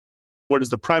What is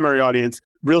the primary audience?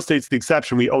 Real estate's the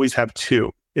exception. We always have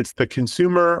two. It's the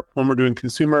consumer when we're doing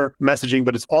consumer messaging,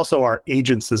 but it's also our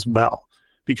agents as well.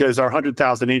 Because our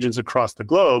 100,000 agents across the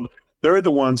globe, they're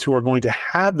the ones who are going to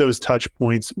have those touch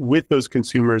points with those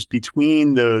consumers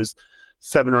between those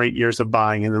 7 or 8 years of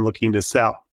buying and then looking to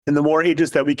sell. And the more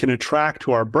agents that we can attract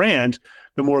to our brand,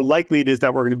 the more likely it is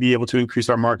that we're going to be able to increase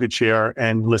our market share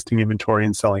and listing inventory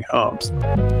and selling homes.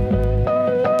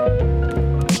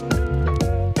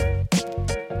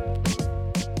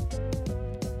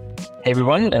 Hey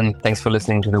everyone, and thanks for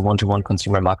listening to the One-to-One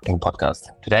Consumer Marketing Podcast.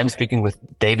 Today I'm speaking with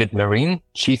David Marine,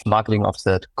 Chief Marketing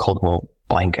Officer at Coldwell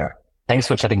Banker. Thanks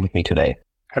for chatting with me today.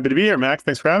 Happy to be here, Max.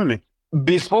 Thanks for having me.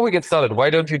 Before we get started,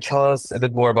 why don't you tell us a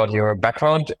bit more about your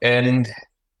background and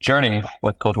journey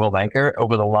with Coldwell Banker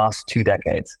over the last 2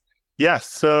 decades? Yes.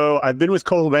 So I've been with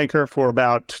Coldwell Banker for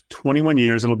about 21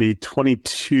 years. It'll be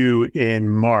 22 in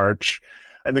March.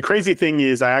 And the crazy thing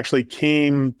is I actually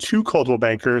came to Coldwell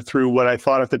Banker through what I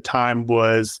thought at the time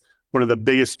was one of the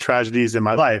biggest tragedies in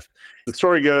my life. The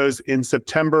story goes, in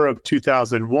September of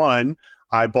 2001,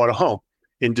 I bought a home.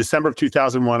 In December of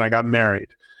 2001, I got married.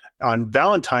 On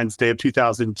Valentine's Day of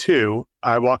 2002,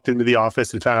 I walked into the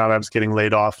office and found out I was getting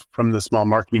laid off from the small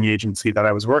marketing agency that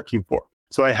I was working for.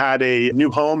 So I had a new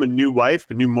home, a new wife,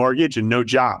 a new mortgage, and no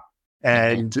job.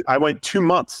 And I went 2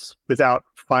 months without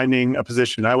finding a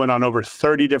position. I went on over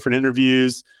 30 different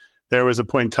interviews. There was a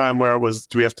point in time where it was,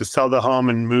 do we have to sell the home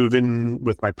and move in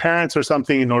with my parents or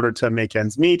something in order to make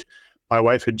ends meet? My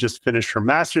wife had just finished her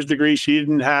master's degree. She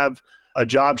didn't have a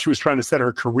job. She was trying to set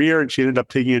her career, and she ended up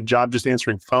taking a job just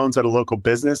answering phones at a local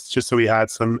business just so we had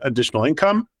some additional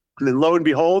income. And then lo and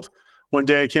behold, one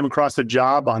day I came across a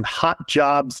job on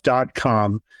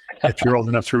hotjobs.com, if you're old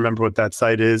enough to remember what that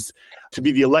site is, to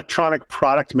be the electronic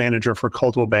product manager for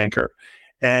Coldwell Banker.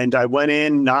 And I went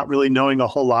in not really knowing a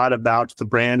whole lot about the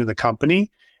brand and the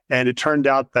company. And it turned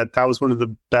out that that was one of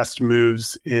the best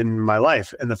moves in my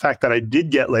life. And the fact that I did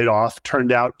get laid off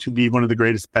turned out to be one of the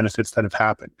greatest benefits that have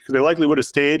happened. Because I likely would have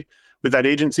stayed with that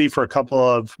agency for a couple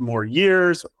of more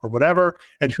years or whatever.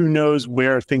 And who knows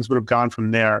where things would have gone from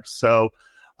there. So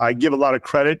I give a lot of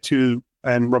credit to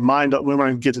and remind when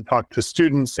I get to talk to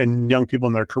students and young people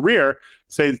in their career,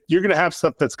 say, you're going to have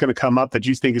stuff that's going to come up that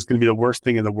you think is going to be the worst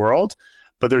thing in the world.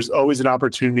 But there's always an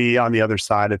opportunity on the other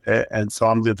side of it. And so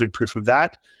I'm living proof of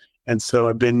that. And so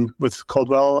I've been with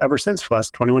Coldwell ever since for the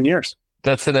last 21 years.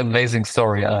 That's an amazing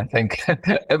story. I think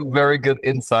a very good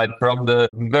insight from the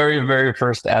very, very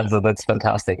first answer. That's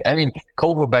fantastic. I mean,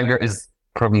 Coldwell Banker is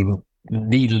probably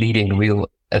the leading real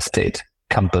estate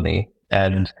company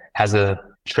and has a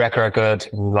track record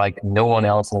like no one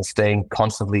else and staying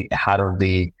constantly ahead of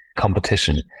the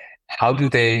competition. How do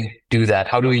they do that?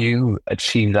 How do you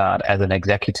achieve that as an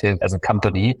executive, as a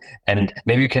company? And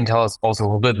maybe you can tell us also a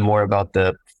little bit more about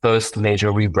the first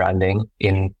major rebranding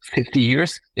in 50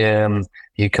 years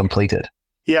you completed.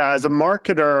 Yeah, as a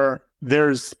marketer,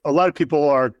 there's a lot of people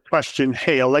are question,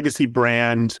 hey, a legacy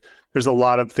brand, there's a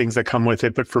lot of things that come with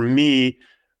it. But for me,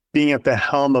 being at the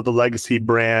helm of the legacy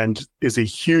brand is a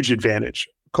huge advantage.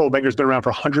 Coldwell Banker's been around for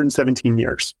 117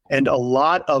 years. And a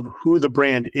lot of who the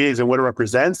brand is and what it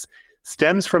represents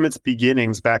stems from its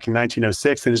beginnings back in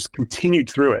 1906 and has continued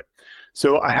through it.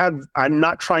 So I'm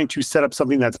not trying to set up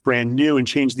something that's brand new and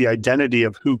change the identity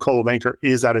of who Coldwell Banker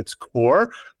is at its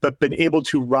core, but been able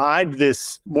to ride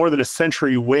this more than a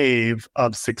century wave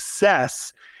of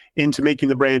success into making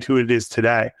the brand who it is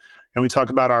today. And we talk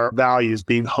about our values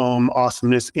being home,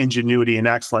 awesomeness, ingenuity, and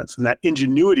excellence. And that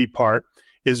ingenuity part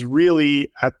is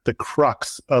really at the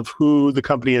crux of who the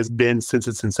company has been since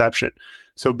its inception.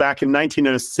 So back in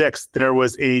 1906, there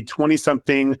was a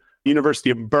 20-something University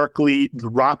of Berkeley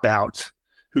dropout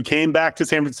who came back to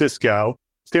San Francisco.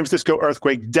 San Francisco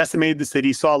earthquake decimated the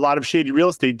city, saw a lot of shady real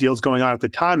estate deals going on at the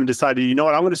time and decided, you know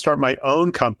what, I'm going to start my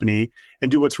own company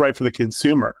and do what's right for the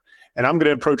consumer. And I'm going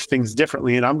to approach things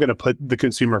differently, and I'm going to put the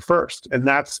consumer first. And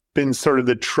that's been sort of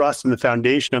the trust and the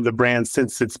foundation of the brand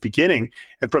since its beginning.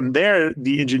 And from there,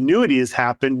 the ingenuity has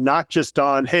happened, not just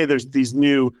on, hey, there's these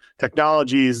new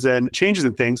technologies and changes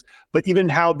and things, but even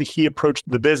how he approached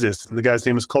the business. And the guy's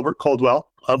name is Coldwell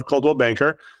of Coldwell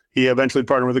Banker. He eventually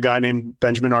partnered with a guy named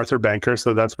Benjamin Arthur Banker.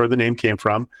 So that's where the name came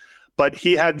from. But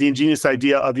he had the ingenious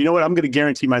idea of, you know what, I'm going to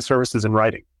guarantee my services in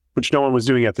writing, which no one was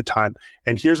doing at the time.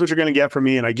 And here's what you're going to get from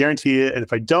me, and I guarantee it. And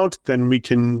if I don't, then we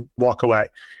can walk away.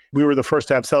 We were the first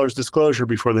to have seller's disclosure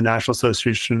before the National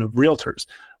Association of Realtors.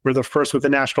 We're the first with a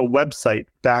national website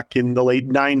back in the late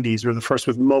 90s. We're the first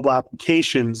with mobile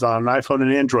applications on iPhone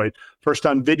and Android, first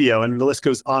on video, and the list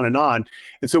goes on and on.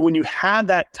 And so when you have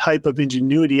that type of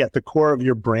ingenuity at the core of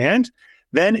your brand,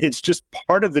 then it's just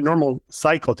part of the normal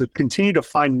cycle to continue to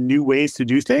find new ways to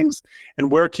do things.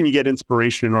 And where can you get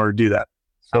inspiration in order to do that?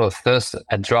 So first,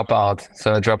 a dropout.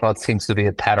 So a dropout seems to be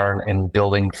a pattern in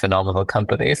building phenomenal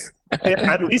companies.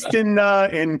 At least in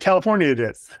California, it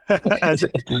is, as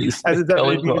it's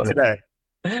everything today.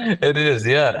 It is,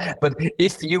 yeah. But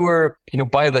if you were,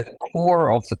 by the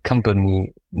core of the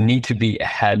company, need to be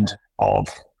ahead of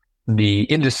the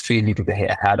industry, need to be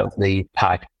ahead of the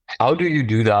pack, how do you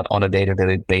do that on a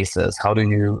day-to-day basis? How do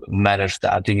you manage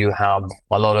that? Do you have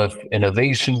a lot of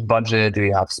innovation budget? Do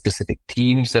you have specific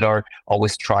teams that are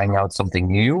always trying out something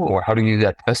new? Or how do you do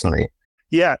that personally?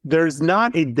 Yeah, there's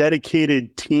not a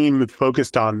dedicated team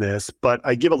focused on this, but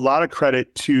I give a lot of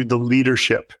credit to the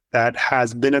leadership that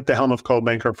has been at the helm of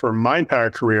Coldwell for my entire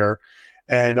career.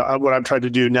 And what I've tried to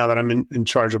do now that I'm in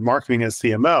charge of marketing as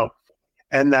CMO,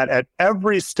 and that at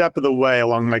every step of the way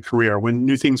along my career, when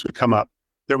new things would come up,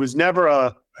 there was never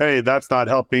a, hey, that's not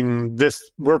helping this.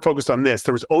 We're focused on this.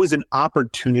 There was always an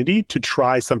opportunity to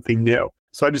try something new.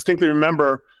 So I distinctly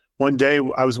remember one day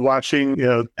I was watching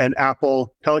an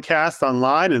Apple telecast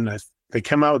online, and they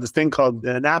came out with this thing called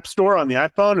an App Store on the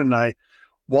iPhone. And I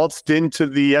waltzed into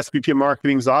the SVP of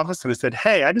Marketing's office and I said,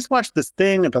 hey, I just watched this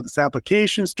thing about this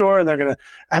application store, and they're going to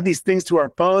add these things to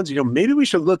our phones. Maybe we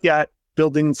should look at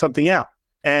building something out.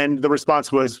 And the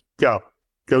response was, go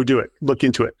do it. Look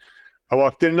into it. I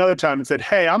walked in another time and said,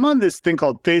 hey, I'm on this thing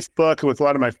called Facebook with a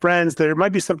lot of my friends. There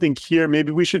might be something here.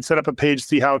 Maybe we should set up a page,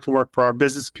 see how it can work for our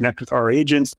business, connect with our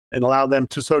agents, and allow them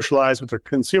to socialize with their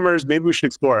consumers. Maybe we should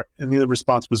explore it. And the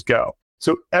response was go.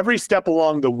 So every step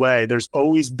along the way, there's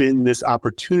always been this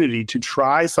opportunity to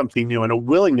try something new and a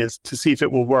willingness to see if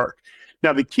it will work.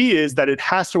 Now, the key is that it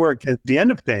has to work at the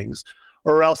end of things,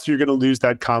 or else you're going to lose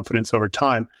that confidence over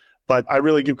time. But I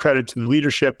really give credit to the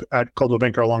leadership at Coldwell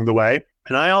Banker along the way.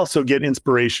 And I also get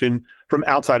inspiration from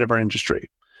outside of our industry.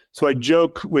 So I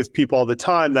joke with people all the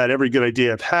time that every good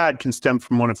idea I've had can stem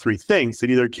from one of three things. It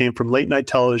either came from late night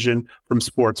television, from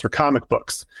sports, or comic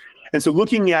books. And so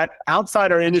looking at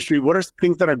outside our industry, what are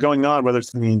things that are going on, whether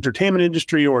it's in the entertainment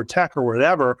industry or tech or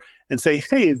whatever, and say,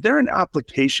 hey, is there an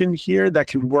application here that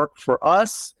can work for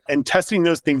us? And testing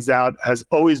those things out has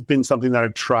always been something that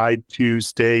I've tried to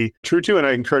stay true to, and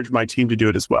I encourage my team to do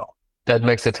it as well. That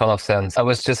makes a ton of sense. I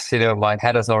was just, my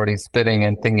head is already spinning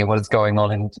and thinking what is going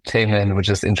on in entertainment, which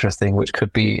is interesting, which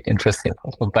could be interesting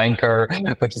for a banker,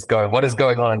 which is what is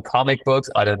going on in comic books?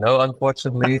 I don't know,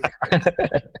 unfortunately.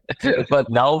 But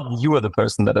now you are the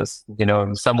person that is,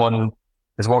 someone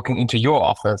is walking into your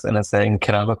office and is saying,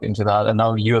 can I look into that? And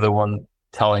now you're the one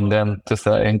telling them to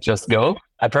say, just go.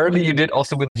 Apparently you did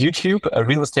also with YouTube, a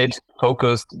real estate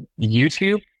focused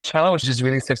YouTube channel, which is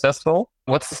really successful.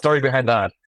 What's the story behind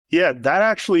that? Yeah, that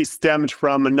actually stemmed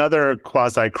from another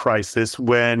quasi-crisis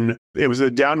when it was a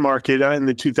down market in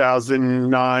the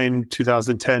 2009,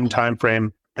 2010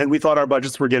 timeframe, and we thought our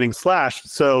budgets were getting slashed.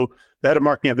 So the head of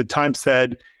marketing at the time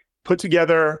said, put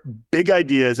together big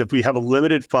ideas. If we have a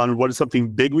limited fund, what is something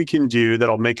big we can do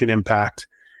that'll make an impact?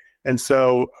 And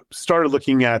so started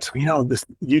looking at, this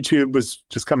YouTube was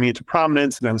just coming into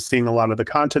prominence, and I was seeing a lot of the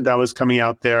content that was coming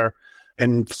out there,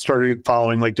 and started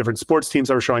following different sports teams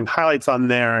that were showing highlights on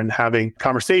there and having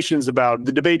conversations about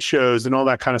the debate shows and all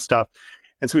that kind of stuff.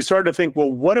 And so we started to think,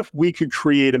 well, what if we could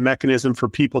create a mechanism for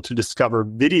people to discover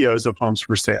videos of homes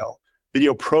for sale,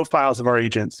 video profiles of our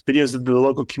agents, videos of the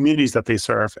local communities that they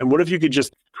serve? And what if you could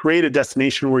just create a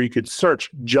destination where you could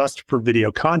search just for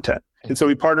video content? And so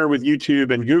we partnered with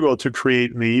YouTube and Google to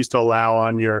create, and they used to allow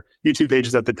on your YouTube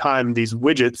pages at the time, these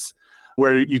widgets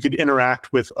where you could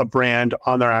interact with a brand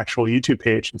on their actual YouTube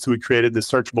page. And so we created this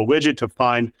searchable widget to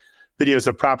find videos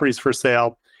of properties for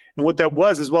sale. And what that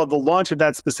was as well, the launch of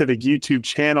that specific YouTube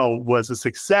channel was a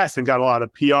success and got a lot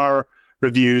of PR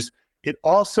reviews. It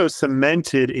also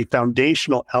cemented a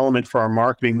foundational element for our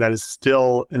marketing that is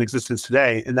still in existence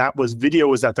today. And that was video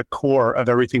was at the core of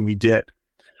everything we did.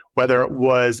 Whether it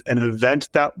was an event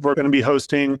that we're going to be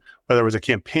hosting, whether it was a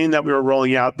campaign that we were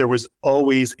rolling out, there was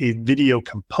always a video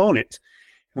component.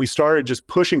 We started just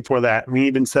pushing for that. We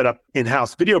even set up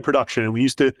in-house video production. And we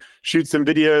used to shoot some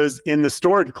videos in the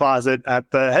storage closet at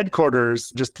the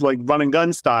headquarters, just like run and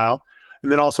gun style.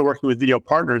 And then also working with video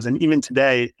partners. And even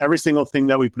today, every single thing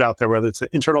that we put out there, whether it's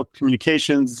internal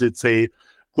communications, it's a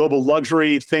global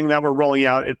luxury thing that we're rolling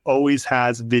out, it always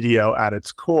has video at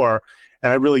its core.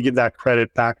 And I really give that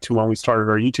credit back to when we started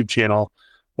our YouTube channel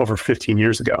over 15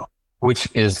 years ago. Which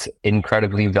is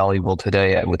incredibly valuable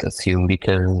today, I would assume,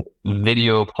 because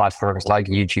video platforms like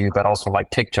YouTube, but also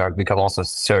like TikTok, become also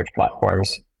search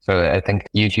platforms. So I think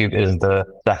YouTube is the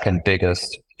second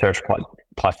biggest search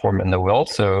platform in the world.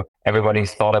 So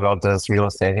everybody's thought about this real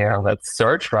estate here. Let's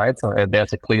search, right? So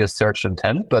there's a clear search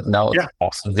intent, but now it's Yeah.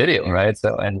 also video, right?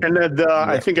 So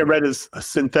I think I read is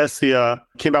Synthesia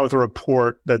came out with a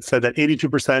report that said that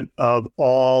 82% of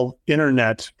all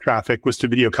internet traffic was to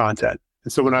video content.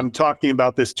 And so when I'm talking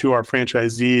about this to our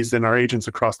franchisees and our agents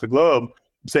across the globe,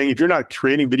 I'm saying if you're not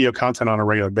creating video content on a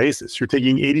regular basis, you're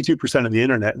taking 82% of the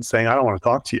internet and saying, I don't want to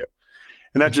talk to you.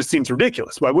 And that just seems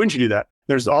ridiculous. Why wouldn't you do that?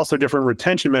 There's also different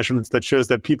retention measurements that shows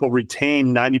that people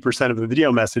retain 90% of a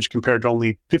video message compared to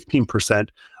only 15%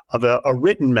 of a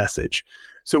written message.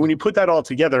 So when you put that all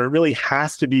together, it really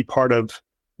has to be part of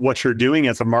what you're doing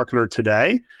as a marketer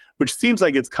today, which seems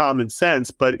like it's common sense.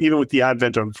 But even with the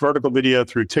advent of vertical video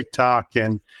through TikTok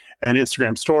and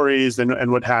Instagram stories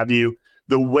and what have you,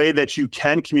 the way that you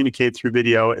can communicate through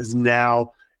video is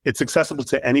now, it's accessible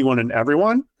to anyone and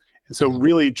everyone. And so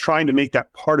really trying to make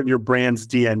that part of your brand's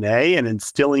DNA and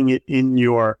instilling it in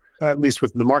your, at least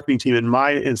with the marketing team in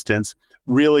my instance,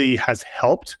 really has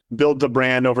helped build the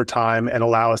brand over time and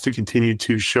allow us to continue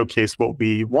to showcase what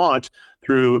we want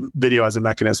through video as a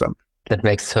mechanism. That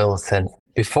makes total sense.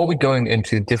 Before we going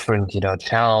into different,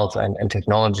 channels and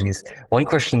technologies, one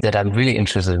question that I'm really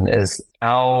interested in is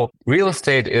how real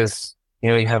estate is,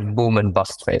 you have boom and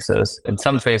bust phases. In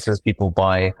some phases, people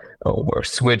buy or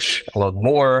switch a lot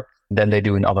more than they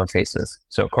do in other phases.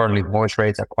 So currently mortgage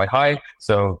rates are quite high.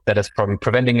 So that is probably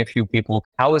preventing a few people.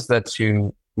 How is that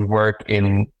to work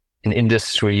in an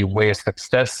industry where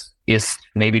success is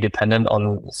maybe dependent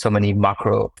on so many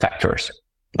macro factors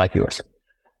like yours?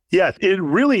 Yeah, it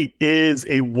really is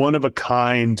a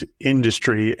one-of-a-kind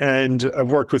industry. And I've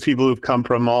worked with people who've come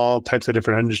from all types of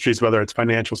different industries, whether it's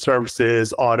financial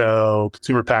services, auto,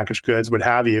 consumer packaged goods, what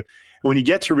have you. And when you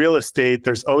get to real estate,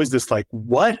 there's always this like,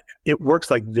 what? It works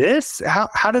like this?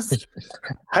 How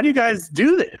do you guys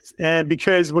do this? And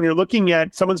because when you're looking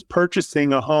at someone's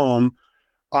purchasing a home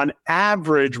on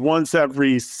average once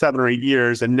every 7 or 8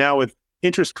 years, and now with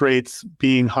interest rates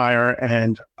being higher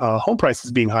and home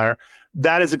prices being higher,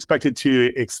 that is expected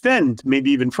to extend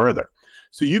maybe even further.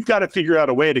 So you've got to figure out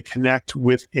a way to connect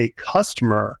with a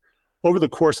customer over the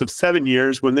course of 7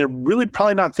 years when they're really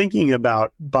probably not thinking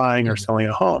about buying or selling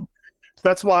a home. So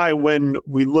that's why when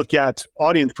we look at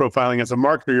audience profiling as a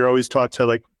marketer, you're always taught to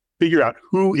like figure out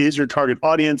who is your target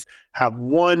audience, have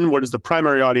one, what is the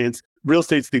primary audience. Real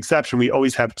estate's the exception. We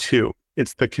always have two.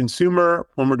 It's the consumer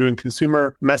when we're doing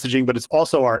consumer messaging, but it's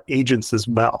also our agents as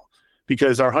well.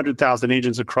 Because our 100,000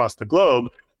 agents across the globe,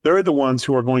 they're the ones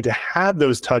who are going to have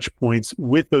those touch points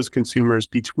with those consumers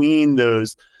between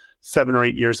those 7 or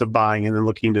 8 years of buying and then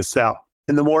looking to sell.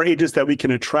 And the more agents that we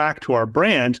can attract to our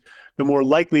brand, the more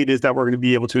likely it is that we're going to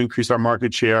be able to increase our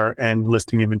market share and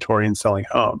listing inventory and selling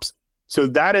homes. So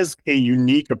that is a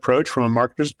unique approach from a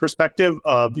marketer's perspective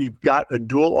of you've got a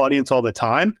dual audience all the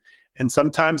time. And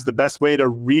sometimes the best way to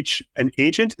reach an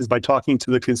agent is by talking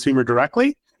to the consumer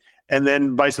directly. And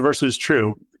then vice versa is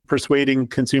true. Persuading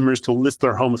consumers to list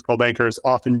their home with Coldwell Banker is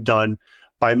often done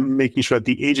by making sure that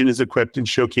the agent is equipped and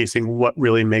showcasing what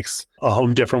really makes a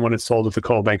home different when it's sold with the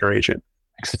Coldwell Banker agent.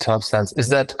 Makes a ton of sense. Is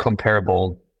that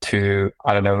comparable to,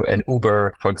 I don't know, an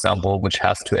Uber, for example, which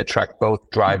has to attract both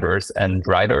drivers and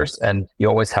riders, and you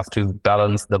always have to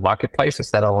balance the marketplace?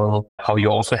 Is that a little how you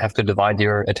also have to divide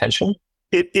your attention?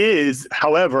 It is.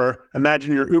 However,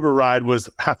 imagine your Uber ride was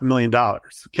 $500,000.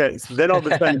 Okay. So then all of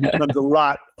a sudden it becomes a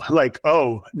lot like,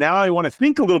 oh, now I want to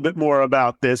think a little bit more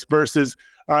about this versus,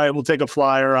 all right, we'll take a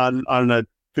flyer on a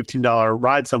 $15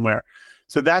 ride somewhere.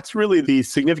 So that's really the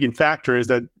significant factor, is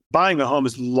that buying a home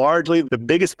is largely the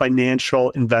biggest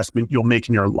financial investment you'll make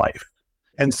in your life.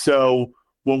 And so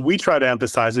what we try to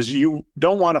emphasize is you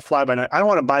don't want to fly by night. I don't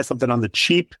want to buy something on the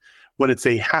cheap when it's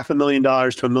a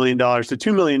 $500,000 to $1 million to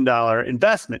 $2 million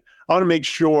investment. I want to make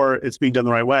sure it's being done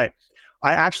the right way.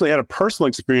 I actually had a personal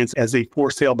experience as a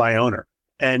for sale by owner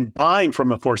and buying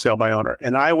from a for sale by owner.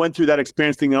 And I went through that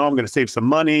experience thinking, oh, I'm going to save some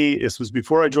money. This was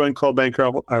before I joined Coldwell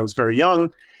Banker. I was very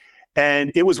young.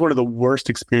 And it was one of the worst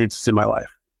experiences in my life.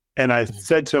 And I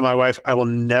said to my wife, I will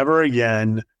never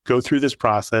again go through this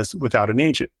process without an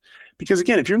agent. Because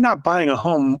again, if you're not buying a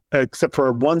home except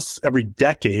for once every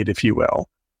decade, if you will,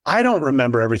 I don't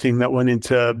remember everything that went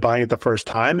into buying it the first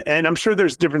time. And I'm sure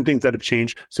there's different things that have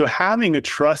changed. So having a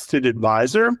trusted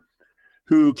advisor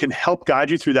who can help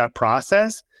guide you through that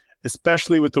process,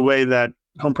 especially with the way that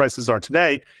home prices are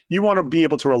today, you want to be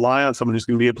able to rely on someone who's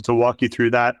going to be able to walk you through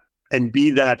that and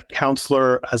be that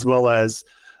counselor as well as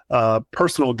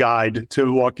personal guide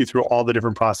to walk you through all the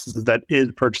different processes that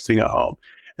is purchasing a home.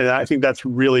 And I think that's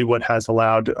really what has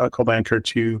allowed Coldwell Banker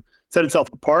to set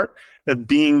itself apart, of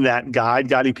being that guide,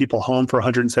 guiding people home for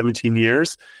 117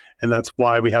 years. And that's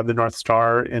why we have the North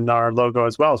Star in our logo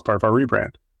as well as part of our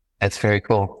rebrand. That's very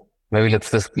cool. Maybe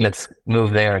let's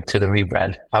move there to the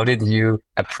rebrand. How did you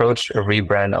approach a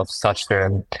rebrand of such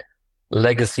a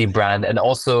legacy brand, and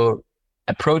also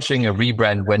approaching a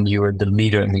rebrand when you were the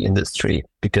leader in the industry?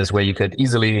 Because where you could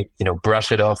easily,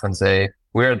 brush it off and say,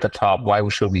 we're at the top, why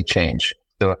should we change?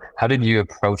 So how did you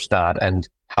approach that, and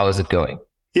how is it going?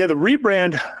 Yeah, the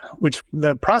rebrand, which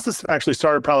the process actually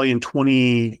started probably in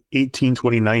 2018,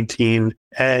 2019.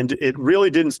 And it really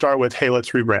didn't start with, hey,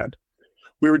 let's rebrand.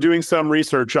 We were doing some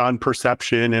research on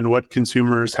perception and what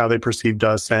consumers, how they perceived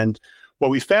us. And what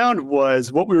we found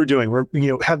was what we were doing.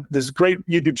 Have this great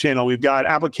YouTube channel. We've got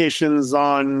applications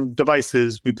on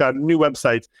devices. We've got new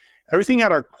websites. Everything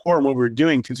at our core and what we were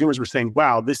doing, consumers were saying,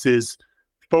 wow, this is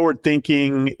forward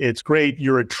thinking. It's great.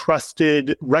 You're a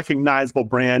trusted, recognizable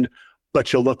brand,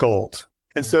 but you look old.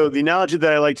 And so the analogy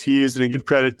that I like to use, and I give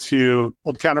credit to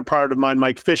old counterpart of mine,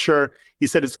 Mike Fisher, he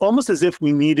said, it's almost as if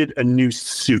we needed a new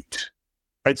suit,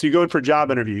 right? So you go in for a job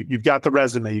interview, you've got the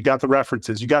resume, you got the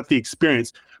references, you got the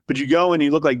experience, but you go and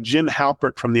you look like Jim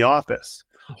Halpert from The Office.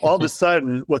 All of a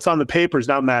sudden, what's on the paper is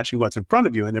not matching what's in front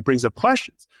of you. And it brings up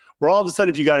questions where all of a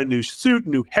sudden, if you got a new suit,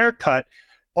 new haircut,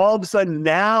 all of a sudden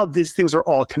now these things are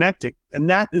all connecting. And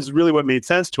that is really what made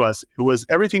sense to us. It was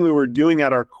everything we were doing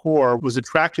at our core was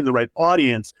attracting the right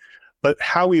audience, but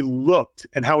how we looked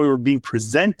and how we were being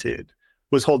presented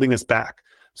was holding us back.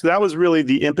 So that was really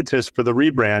the impetus for the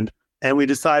rebrand. And we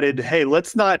decided, hey,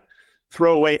 let's not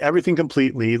throw away everything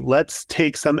completely. Let's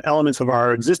take some elements of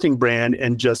our existing brand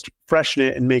and just freshen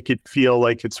it and make it feel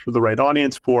like it's for the right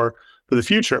audience for the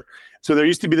future. So there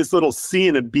used to be this little C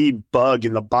and a B bug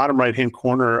in the bottom right-hand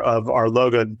corner of our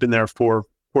logo. It had been there for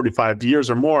 45 years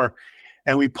or more.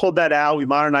 And we pulled that out. We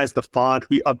modernized the font.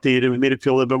 We updated it. We made it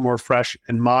feel a little bit more fresh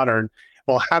and modern.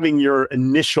 While having your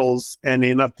initials and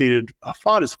an updated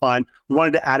font is fine, we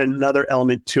wanted to add another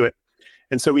element to it.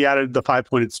 And so we added the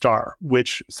 5-pointed star,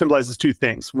 which symbolizes two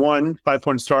things. One,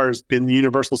 5-pointed star has been the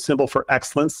universal symbol for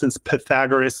excellence since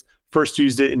Pythagoras first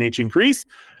used it in ancient Greece.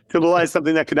 Symbolize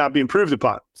something that could not be improved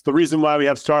upon. It's the reason why we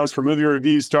have stars for movie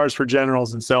reviews, stars for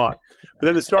generals, and so on. But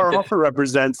then the star also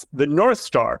represents the North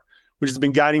Star, which has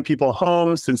been guiding people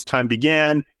home since time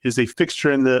began. It is a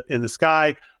fixture in the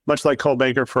sky, much like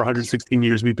Coldwell for 116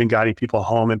 years. We've been guiding people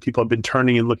home, and people have been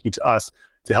turning and looking to us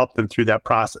to help them through that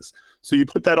process. So you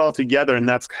put that all together, and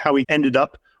that's how we ended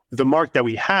up with the mark that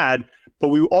we had. But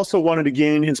we also wanted to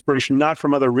gain inspiration not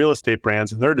from other real estate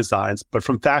brands and their designs, but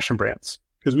from fashion brands.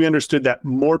 Because we understood that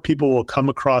more people will come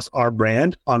across our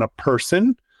brand on a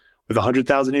person with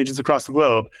 100,000 agents across the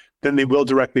globe than they will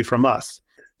directly from us.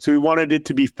 So we wanted it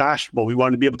to be fashionable. We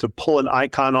wanted to be able to pull an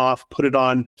icon off, put it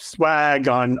on swag,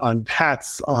 on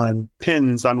hats, on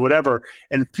pins, on whatever,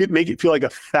 and make it feel like a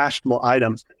fashionable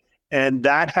item. And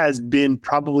that has been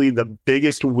probably the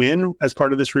biggest win as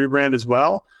part of this rebrand as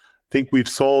well. I think we've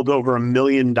sold over $1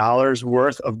 million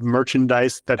worth of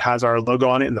merchandise that has our logo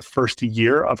on it in the first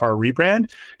year of our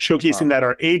rebrand, showcasing that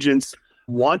our agents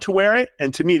want to wear it.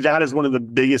 And to me, that is one of the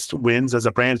biggest wins as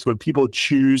a brand. Is when people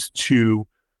choose to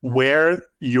wear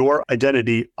your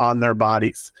identity on their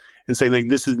bodies and say, like,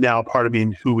 this is now a part of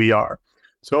being who we are.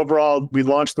 So overall, we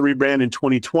launched the rebrand in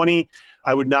 2020.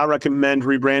 I would not recommend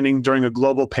rebranding during a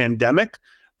global pandemic,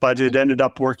 but it ended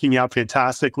up working out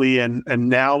fantastically. And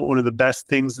now one of the best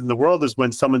things in the world is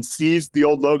when someone sees the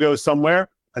old logo somewhere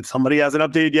and somebody hasn't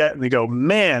updated yet, and they go,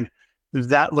 man,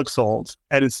 that looks old.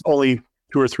 And it's only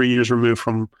 2 or 3 years removed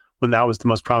from when that was the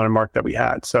most prominent mark that we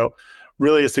had. So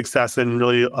really a success, and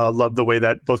really love the way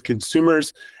that both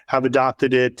consumers have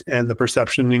adopted it and the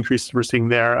perception increase we're seeing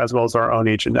there, as well as our own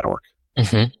agent network.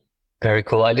 Mm-hmm. Very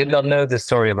cool. I did not know the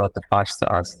story about the 5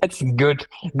 stars. That's good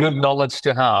knowledge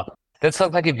to have. That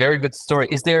sounds like a very good story.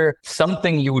 Is there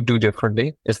something you would do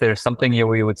differently? Is there something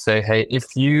where you would say, hey, if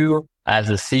you as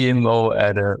a CMO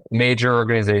at a major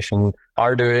organization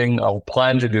are doing or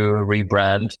plan to do a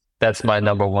rebrand, that's my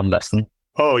number one lesson?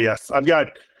 Oh, yes. I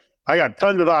got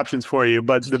tons of options for you,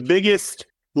 but the biggest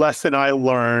lesson I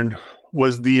learned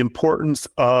was the importance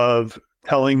of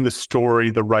telling the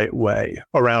story the right way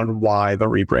around why the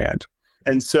rebrand.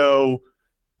 And so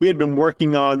we had been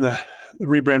working on the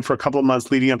rebrand for a couple of months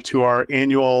leading up to our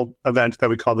annual event that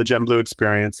we call the Gen Blue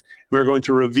Experience. We were going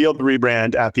to reveal the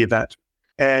rebrand at the event.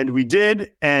 And we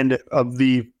did. And of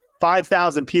the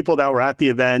 5,000 people that were at the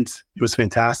event, it was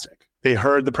fantastic. They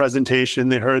heard the presentation,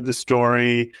 they heard the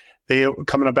story, they were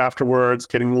coming up afterwards,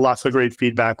 getting lots of great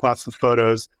feedback, lots of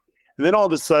photos. And then all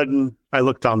of a sudden, I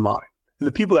looked online. And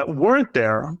the people that weren't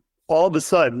there, all of a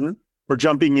sudden, were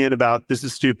jumping in about, this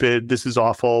is stupid, this is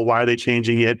awful, why are they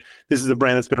changing it? This is a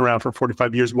brand that's been around for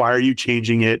 45 years, why are you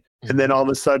changing it? And then all of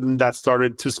a sudden that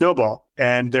started to snowball.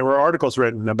 And there were articles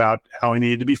written about how he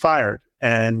needed to be fired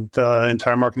and the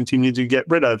entire marketing team needed to get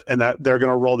rid of, and that they're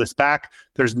going to roll this back.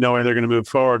 There's no way they're going to move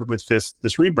forward with this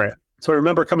rebrand. So I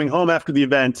remember coming home after the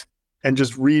event and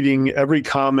just reading every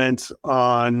comment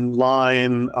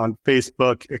online, on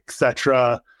Facebook,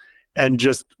 etc., and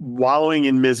just wallowing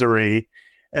in misery.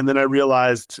 And then I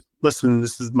realized, listen,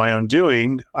 this is my own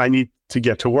doing. I need to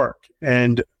get to work.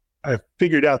 And I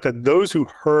figured out that those who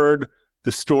heard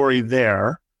the story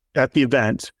there at the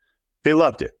event, they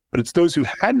loved it. But it's those who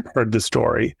hadn't heard the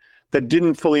story that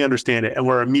didn't fully understand it and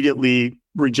were immediately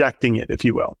rejecting it, if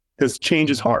you will. Because change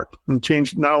is hard. And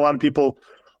change, not a lot of people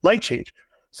like change.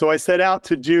 So I set out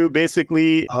to do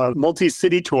basically a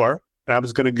multi-city tour. And I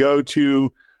was going to go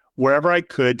to wherever I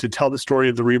could to tell the story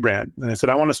of the rebrand. And I said,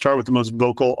 I want to start with the most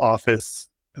vocal office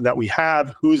that we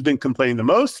have. Who's been complaining the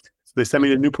most? So they sent me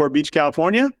to Newport Beach,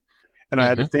 California. And I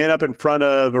had to stand up in front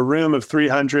of a room of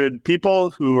 300 people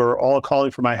who were all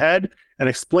calling for my head and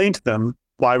explain to them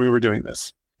why we were doing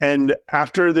this. And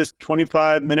after this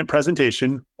 25-minute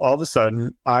presentation, all of a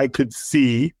sudden, I could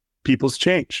see people's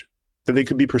change, that they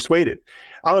could be persuaded.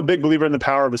 I'm a big believer in the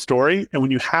power of a story. And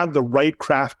when you have the right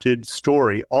crafted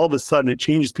story, all of a sudden it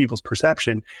changes people's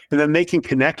perception, and then they can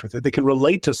connect with it. They can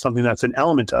relate to something that's an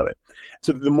element of it.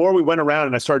 So the more we went around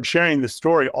and I started sharing this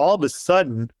story, all of a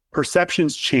sudden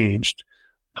perceptions changed,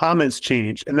 comments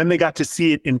changed, and then they got to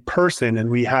see it in person. And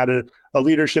we had a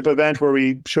leadership event where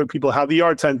we showed people how the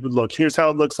yard signs would look. Here's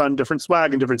how it looks on different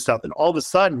swag and different stuff. And all of a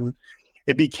sudden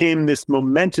it became this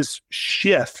momentous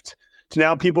shift to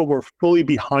now people were fully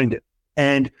behind it.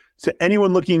 And to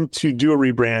anyone looking to do a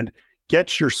rebrand,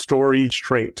 get your story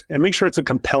straight and make sure it's a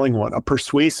compelling one, a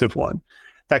persuasive one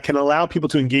that can allow people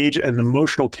to engage an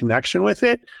emotional connection with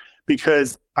it,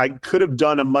 because I could have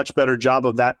done a much better job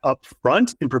of that up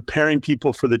front in preparing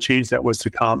people for the change that was to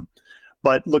come.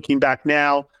 But looking back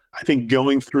now, I think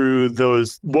going through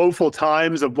those woeful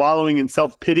times of wallowing in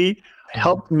self-pity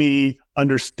helped me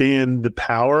understand the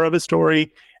power of a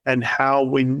story and how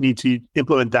we need to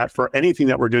implement that for anything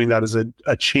that we're doing that is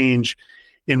a change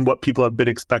in what people have been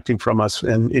expecting from us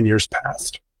in years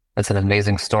past. That's an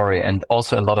amazing story, and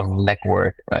also a lot of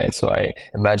legwork, right? So I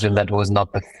imagine that was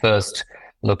not the first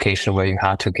location where you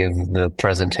had to give the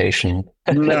presentation.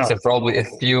 No. So probably a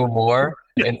few more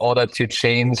in order to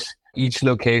change each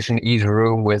location, each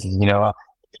room with,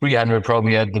 300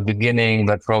 probably at the beginning,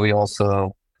 but probably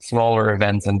also smaller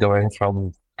events and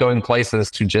going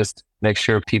places to just make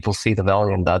sure people see the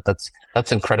value in that.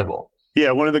 That's incredible.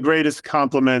 Yeah, one of the greatest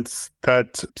compliments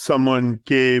that someone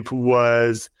gave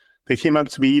was they came up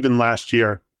to me even last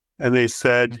year and they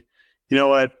said, you know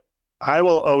what, I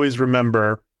will always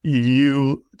remember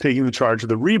you taking the charge of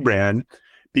the rebrand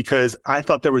because I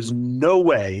thought there was no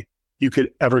way you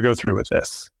could ever go through with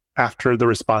this after the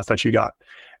response that you got.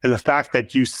 And the fact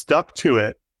that you stuck to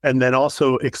it and then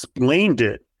also explained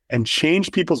it and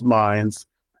changed people's minds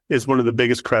is one of the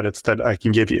biggest credits that I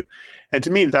can give you. And to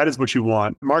me, that is what you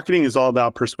want. Marketing is all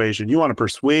about persuasion. You want to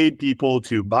persuade people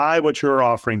to buy what you're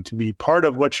offering, to be part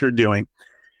of what you're doing.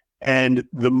 And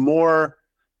the more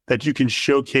that you can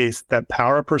showcase that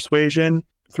power of persuasion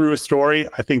through a story,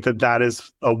 I think that is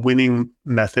a winning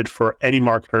method for any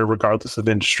marketer, regardless of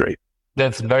industry.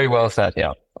 That's very well said.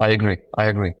 Yeah, I agree.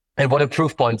 And what a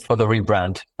proof point for the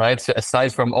rebrand, right? So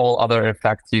aside from all other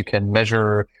effects you can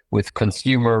measure with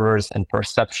consumers and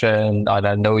perception, and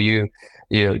I know you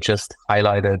just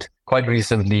highlighted quite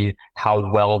recently how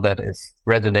well that is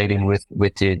resonating with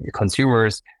the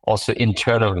consumers. Also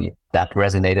internally, that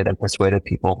resonated and persuaded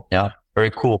people. Yeah,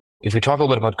 very cool. If we talk a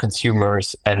little bit about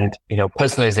consumers and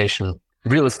personalization,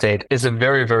 real estate is a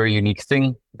very, very unique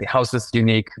thing. The house is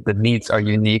unique, the needs are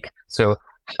unique. So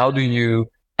how do you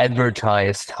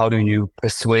advertise? How do you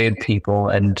persuade people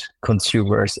and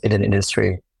consumers in an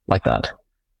industry like that?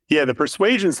 Yeah, the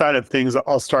persuasion side of things,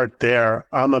 I'll start there.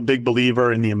 I'm a big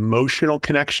believer in the emotional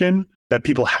connection that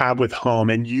people have with home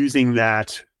and using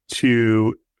that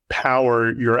to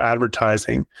power your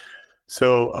advertising.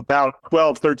 So about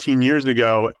 12, 13 years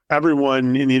ago,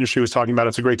 everyone in the industry was talking about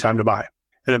it's a great time to buy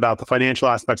and about the financial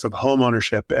aspects of home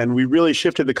ownership. And we really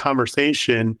shifted the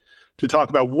conversation to talk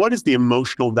about what is the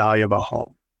emotional value of a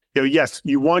home. Yes,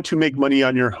 you want to make money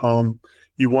on your home.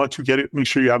 You want to get it, make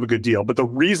sure you have a good deal. But the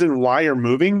reason why you're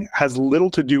moving has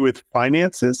little to do with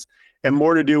finances and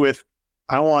more to do with,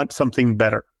 I want something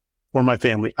better for my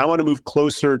family. I want to move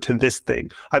closer to this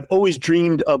thing. I've always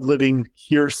dreamed of living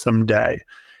here someday.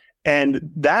 And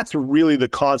that's really the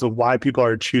cause of why people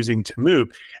are choosing to move.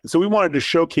 And so we wanted to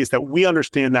showcase that we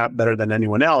understand that better than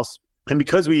anyone else. And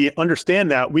because we understand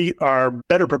that, we are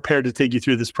better prepared to take you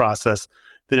through this process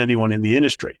than anyone in the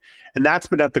industry. And that's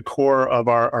been at the core of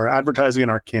our advertising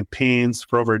and our campaigns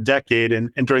for over a decade.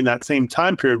 And during that same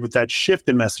time period, with that shift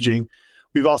in messaging,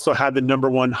 we've also had the number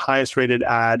one highest rated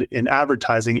ad in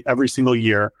advertising every single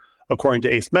year, according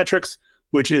to ACE Metrics,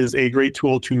 which is a great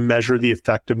tool to measure the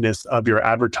effectiveness of your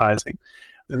advertising.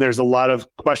 And there's a lot of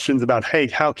questions about, hey,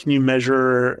 how can you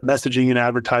measure messaging and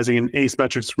advertising? And ACE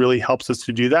Metrics really helps us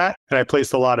to do that. And I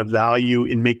place a lot of value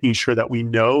in making sure that we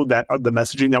know that the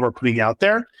messaging that we're putting out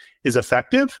there is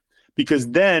effective, because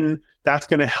then that's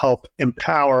going to help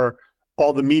empower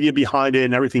all the media behind it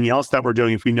and everything else that we're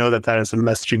doing if we know that that as a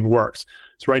messaging works.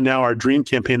 So right now, our dream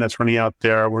campaign that's running out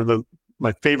there, one of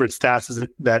my favorite stats is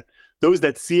that those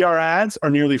that see our ads are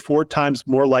nearly 4 times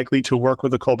more likely to work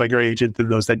with a Coldwell agent than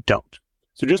those that don't.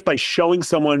 So just by showing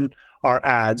someone our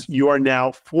ads, you are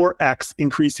now 4x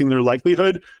increasing their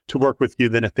likelihood to work with you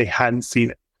than if they hadn't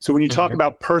seen it. So when you talk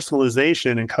about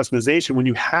personalization and customization, when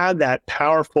you have that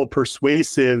powerful,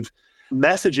 persuasive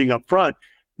messaging up front,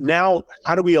 now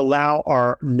how do we allow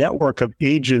our network of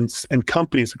agents and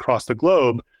companies across the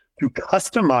globe to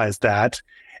customize that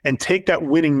and take that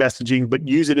winning messaging, but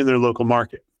use it in their local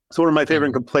market? So one of my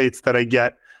favorite complaints that I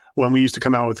get when we used to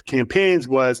come out with campaigns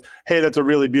was, hey, that's a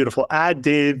really beautiful ad,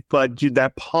 Dave, but dude,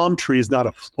 that palm tree is not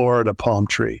a Florida palm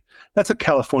tree. That's a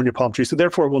California palm tree. So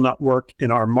therefore it will not work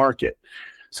in our market.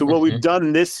 So what we've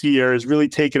done this year is really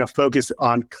taken a focus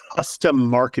on custom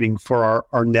marketing for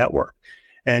our network.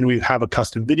 And we have a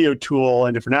custom video tool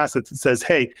and different assets that says,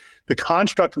 hey, the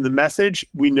construct of the message,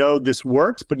 we know this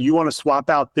works, but you want to swap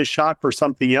out this shot for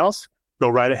something else? Go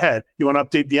right ahead. You want to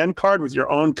update the end card with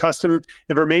your own custom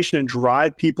information and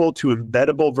drive people to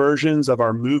embeddable versions of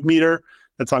our move meter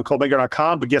that's on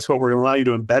coldbanker.com. But guess what? We're going to allow you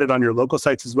to embed it on your local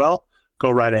sites as well.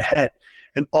 Go right ahead.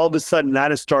 And all of a sudden,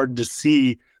 that has started to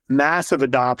see massive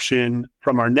adoption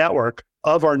from our network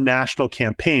of our national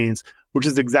campaigns, which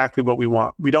is exactly what we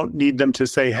want. We don't need them to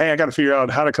say, hey, I got to figure out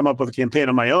how to come up with a campaign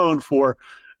on my own for,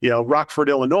 Rockford,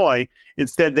 Illinois.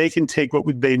 Instead, they can take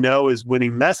what they know is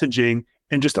winning messaging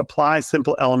and just apply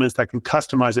simple elements that can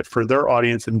customize it for their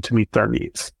audience and to meet their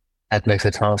needs. That makes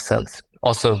a ton of sense.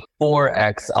 Also,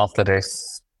 4x after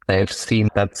this, they've seen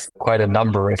that's quite a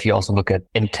number if you also look at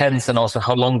intents and also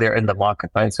how long they're in the market,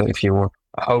 right? So if you're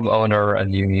a homeowner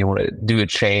and you want to do a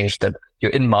change that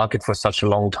you're in market for such a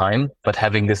long time, but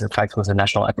having this effect with the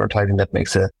national advertising, that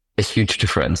makes a huge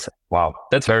difference. Wow,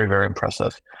 that's very, very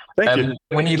impressive. Thank you.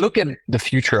 When you look at the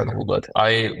future a little bit,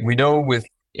 we know with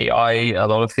AI, a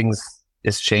lot of things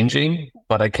is changing,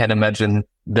 but I can imagine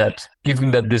that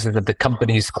given that this is at the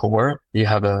company's core, you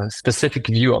have a specific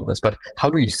view on this, but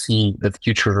how do you see the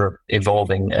future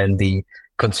evolving and the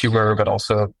consumer, but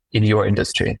also in your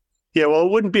industry? Yeah, well,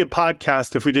 it wouldn't be a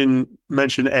podcast if we didn't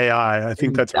mention AI. I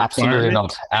think that's absolutely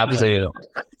not. Absolutely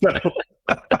not.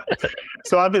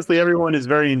 So obviously everyone is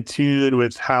very in tune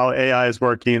with how AI is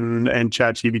working, and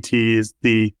ChatGPT is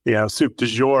the soup du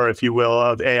jour, if you will,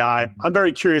 of AI. I'm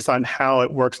very curious on how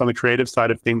it works on the creative side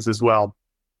of things as well.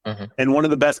 And one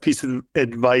of the best pieces of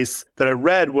advice that I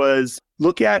read was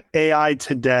look at AI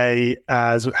today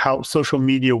as how social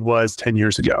media was 10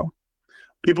 years ago.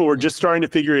 People were just starting to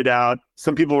figure it out.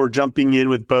 Some people were jumping in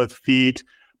with both feet.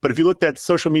 But if you looked at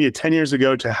social media 10 years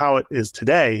ago to how it is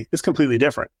today, it's completely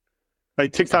different.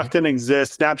 Right? TikTok didn't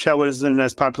exist. Snapchat wasn't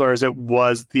as popular as it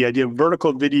was. The idea of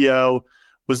vertical video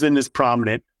wasn't as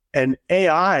prominent. And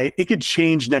AI, it could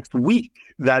change next week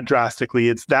that drastically.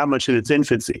 It's that much in its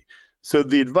infancy. So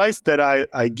the advice that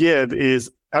I give is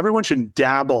everyone should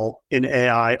dabble in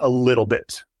AI a little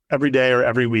bit every day or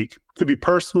every week. Could be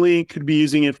personally, could be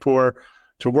using it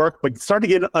to work, but start to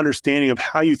get an understanding of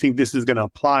how you think this is going to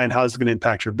apply and how it's going to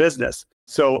impact your business.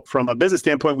 So from a business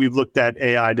standpoint, we've looked at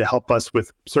AI to help us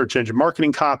with search engine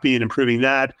marketing copy and improving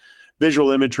that,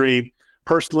 visual imagery.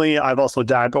 Personally, I've also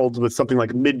dabbled with something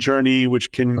like Midjourney,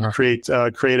 which can create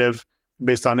creative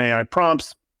based on AI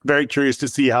prompts. Very curious to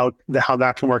see how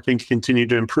that can work and continue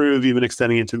to improve, even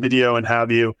extending into video and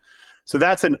have you. So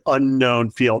that's an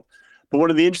unknown field. But one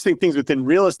of the interesting things within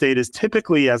real estate is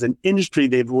typically as an industry,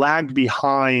 they've lagged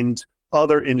behind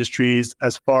other industries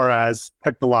as far as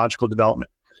technological development.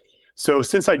 So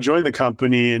since I joined the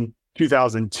company in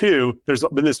 2002, there's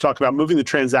been this talk about moving the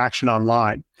transaction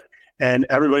online. And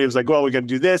everybody was like, well, we got to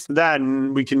do this and that,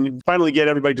 and we can finally get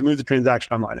everybody to move the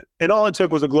transaction online. And all it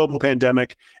took was a global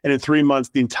pandemic. And in 3 months,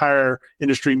 the entire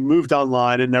industry moved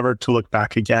online and never to look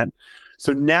back again.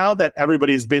 So now that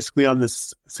everybody is basically on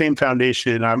this same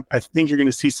foundation, I think you're going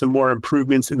to see some more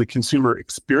improvements in the consumer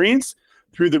experience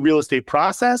through the real estate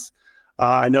process.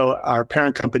 I know our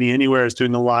parent company Anywhere is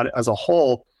doing a lot as a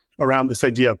whole around this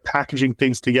idea of packaging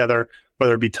things together,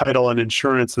 whether it be title and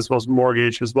insurance, as well as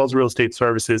mortgage, as well as real estate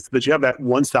services, so that you have that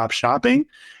one-stop shopping.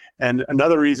 And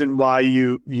another reason why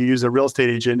you use a real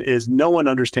estate agent is no one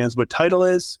understands what title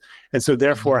is. And so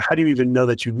therefore, how do you even know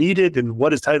that you need it? And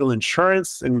what is title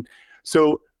insurance? And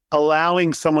so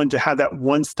allowing someone to have that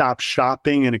one-stop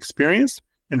shopping and experience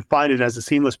and find it as a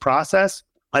seamless process,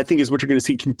 I think is what you're going to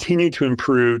see continue to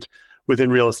improve within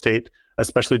real estate,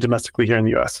 especially domestically here in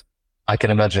the US. I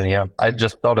can imagine, yeah. I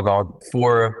just thought about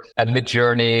for a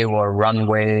mid-journey or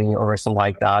runway or something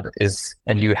like that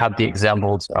and you had the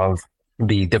examples of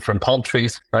the different palm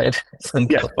trees, right? In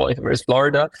California versus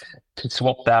Florida, to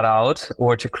swap that out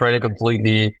or to create a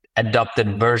completely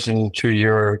adapted version to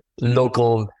your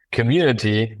local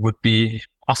community would be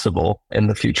possible in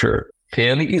the future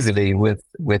fairly easily with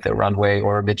a runway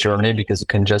or a mid-journey, because you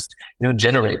can just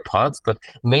generate parts. But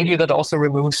maybe that also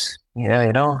removes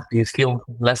you feel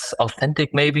less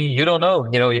authentic. Maybe you don't know.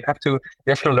 You have to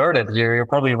learn it. You're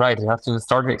probably right. You have to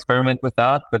start to experiment with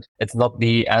that, but it's not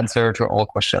the answer to all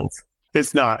questions.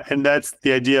 It's not. And that's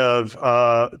the idea of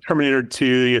Terminator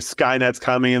 2, Skynet's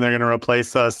coming and they're going to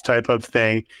replace us type of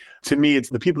thing. To me, it's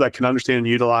the people that can understand and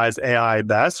utilize AI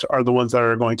best are the ones that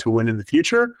are going to win in the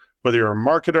future, whether you're a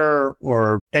marketer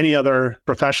or any other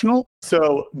professional.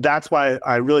 So that's why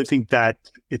I really think that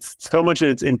it's so much in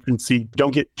its infancy. Don't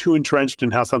get too entrenched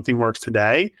in how something works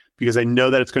today, because I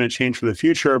know that it's going to change for the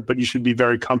future, but you should be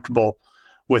very comfortable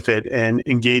with it and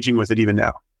engaging with it even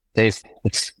now. Dave,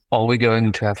 it's all we're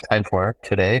going to have time for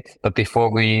today. But before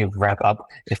we wrap up,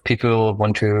 if people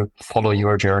want to follow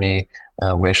your journey,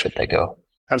 where should they go?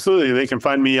 Absolutely. They can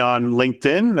find me on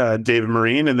LinkedIn, David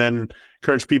Marine, and then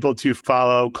encourage people to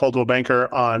follow Coldwell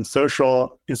Banker on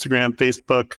social, Instagram,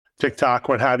 Facebook, TikTok,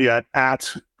 what have you,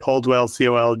 at Coldwell,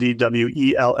 Coldwell,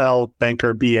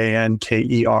 Banker,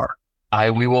 Banker.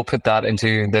 We will put that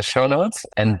into the show notes.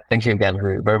 And thank you again.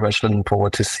 We're very much looking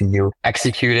forward to see you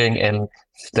executing and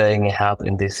staying ahead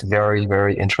in this very,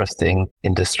 very interesting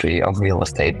industry of real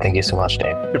estate. Thank you so much,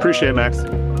 Dave. Appreciate it, Max.